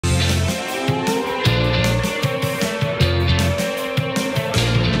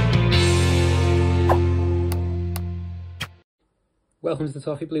Welcome to the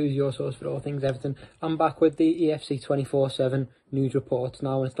Toffee Blues, your source for all things Everton. I'm back with the EFC 24/7 news reports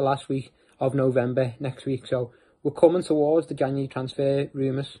now, and it's the last week of November next week, so we're coming towards the January transfer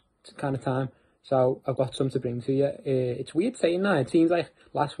rumours kind of time, so I've got some to bring to you. It's weird saying that. It seems like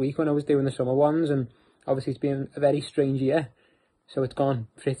last week when I was doing the summer ones, and obviously it's been a very strange year, so it's gone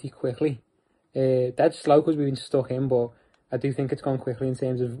pretty quickly. Dead slow because we've been stuck in, but I do think it's gone quickly in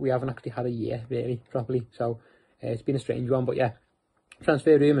terms of we haven't actually had a year really properly, so it's been a strange one. But yeah,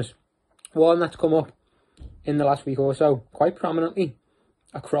 transfer rumours. One that's come up in the last week or so quite prominently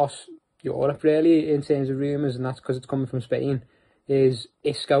across Europe really in terms of rumours, and that's because it's coming from Spain, is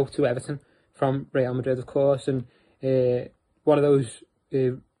Isco to Everton from Real Madrid, of course. And one of those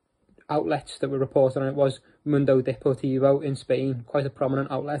outlets that were reporting on it was Mundo Deportivo in Spain, quite a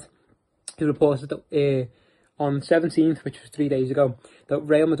prominent outlet. He reported that on 17th, which was 3 days ago, that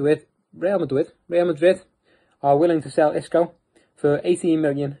Real Madrid are willing to sell Isco for £18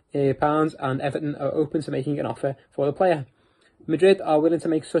 million, and Everton are open to making an offer for the player. Madrid are willing to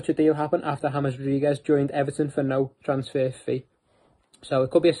make such a deal happen after James Rodriguez joined Everton for no transfer fee. So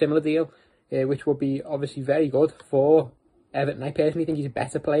it could be a similar deal, which would be obviously very good for Everton. I personally think he's a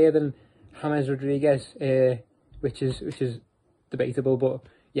better player than James Rodriguez, which is debatable, but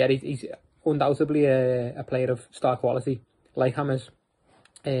yeah, he's undoubtedly a player of star quality, like James.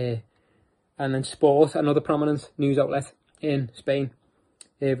 And then Sport, another prominent news outlet in Spain,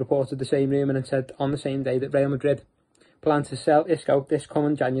 reported the same rumour and said on the same day that Real Madrid plan to sell Isco this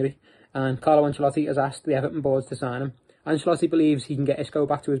coming January, and Carlo Ancelotti has asked the Everton board to sign him. Ancelotti believes he can get Isco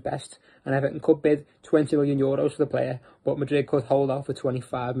back to his best, and Everton could bid €20 million for the player, but Madrid could hold out for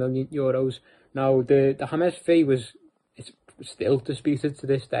 €25 million. Now, the James fee it's still disputed to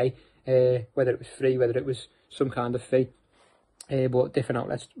this day, whether it was free, whether it was some kind of fee, but different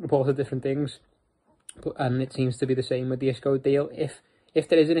outlets reported different things. And it seems to be the same with the Isco deal. If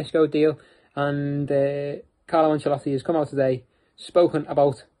there is an Isco deal, and Carlo Ancelotti has come out today, spoken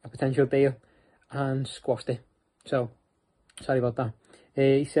about a potential deal, and squashed it. So, sorry about that.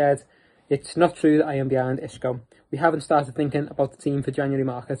 He said, "It's not true that I am behind Isco. We haven't started thinking about the team for January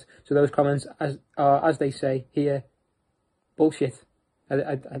market, so those comments are, as they say here, bullshit."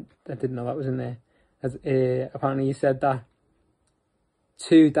 I didn't know that was in there. Apparently he said that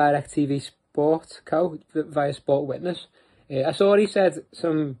to DirecTV Sport Co via Sport Witness. I saw he said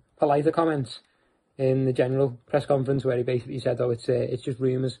some politer comments in the general press conference where he basically said, "Oh, it's just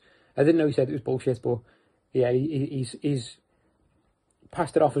rumours." I didn't know he said it was bullshit, but yeah, he's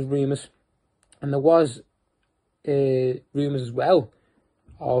passed it off as rumours. And there was rumours as well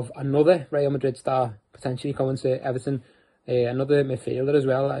of another Real Madrid star potentially coming to Everton, another midfielder as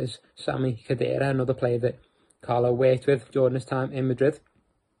well, as Sami Khedira, another player that Carlo worked with during his time in Madrid.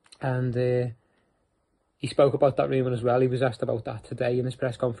 And he spoke about that rumour as well. He was asked about that today in his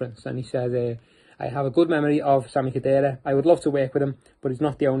press conference, and he said, "I have a good memory of Sami Khedira. I would love to work with him, but he's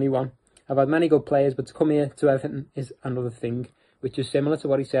not the only one. I've had many good players, but to come here to Everton is another thing," which is similar to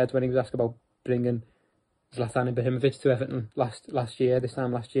what he said when he was asked about bringing Zlatan Ibrahimovic to Everton last year,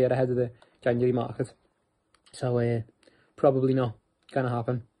 ahead of the January market. So probably not going to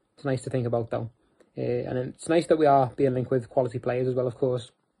happen. It's nice to think about though. And it's nice that we are being linked with quality players as well, of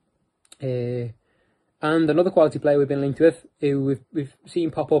course. And another quality player we've been linked with, who we've seen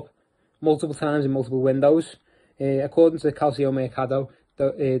pop up multiple times in multiple windows. According to Calcio Mercato,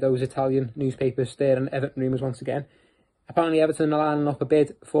 those Italian newspapers staring Everton rumours once again. Apparently Everton are lining up a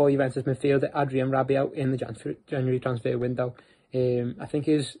bid for Juventus midfielder Adrian Rabiot in the January transfer window. I think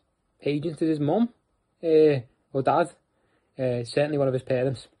his agent is his mum or dad, certainly one of his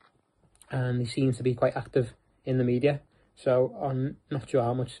parents, and he seems to be quite active in the media. So I'm not sure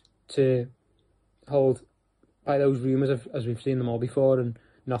how much to hold by those rumours as we've seen them all before, and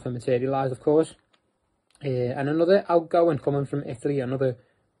nothing materialised, of course. And another outgoing coming from Italy,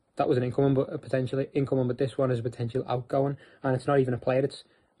 that was an incoming, but a potential incoming, but this one is a potential outgoing, and it's not even a player, it's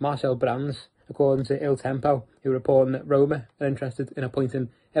Marcel Brands, according to Il Tempo, who are reporting that Roma are interested in appointing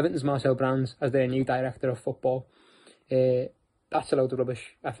Everton's Marcel Brands as their new director of football. That's a load of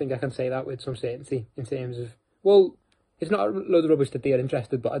rubbish. I think I can say that with some certainty in terms of, well, it's not a load of rubbish that they are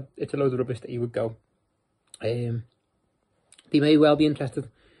interested, but it's a load of rubbish that he would go. They may well be interested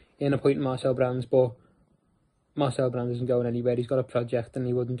in appointing Marcel Brands, but Marcel Brands isn't going anywhere. He's got a project and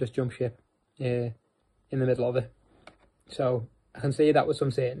he wouldn't just jump ship in the middle of it. So I can say that with some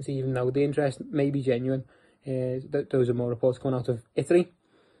certainty, even though the interest may be genuine. Those are more reports coming out of Italy.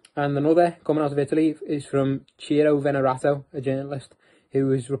 And another coming out of Italy is from Ciro Venerato, a journalist, who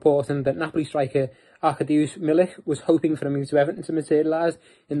was reporting that Napoli striker Arkadiusz Milik was hoping for a move to Everton to materialise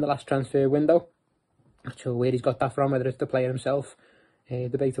in the last transfer window. Not sure where he's got that from, whether it's the player himself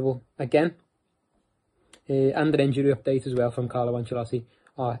debatable again. And an injury update as well from Carlo Ancelotti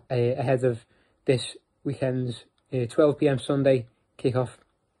ahead of this weekend's 12 PM Sunday kickoff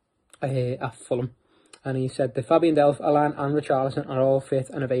at Fulham. And he said that Fabian Delph, Allan and Richarlison are all fit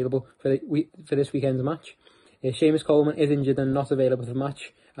and available for this weekend's match. Seamus Coleman is injured and not available for the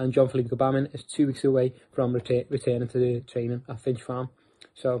match, and John-Philippe Gbamin is 2 weeks away from returning to the training at Finch Farm.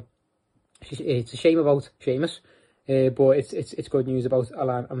 So it's a shame about Seamus, but it's good news about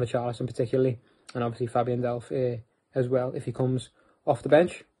Allan and Richarlison particularly, and obviously Fabian Delph as well if he comes off the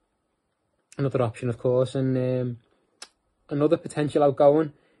bench. Another option, of course, and another potential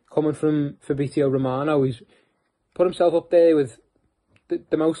outgoing coming from Fabrizio Romano, who's put himself up there with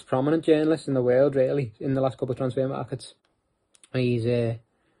the most prominent journalists in the world, really, in the last couple of transfer markets. He's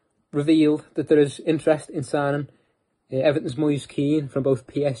revealed that there is interest in signing Everton's Moise Kean from both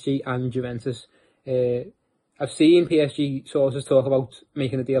PSG and Juventus. I've seen PSG sources talk about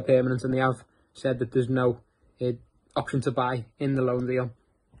making the deal permanent, and they have said that there's no option to buy in the loan deal.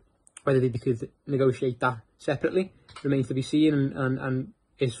 Whether they could negotiate that separately remains to be seen, and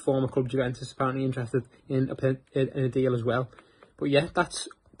his former club Juventus apparently interested in a deal as well. But yeah, that's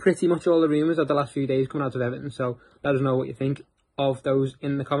pretty much all the rumours of the last few days coming out of Everton. So let us know what you think of those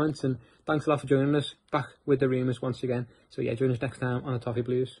in the comments. And thanks a lot for joining us back with the rumours once again. So yeah, join us next time on the Toffee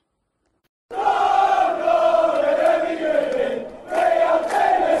Blues.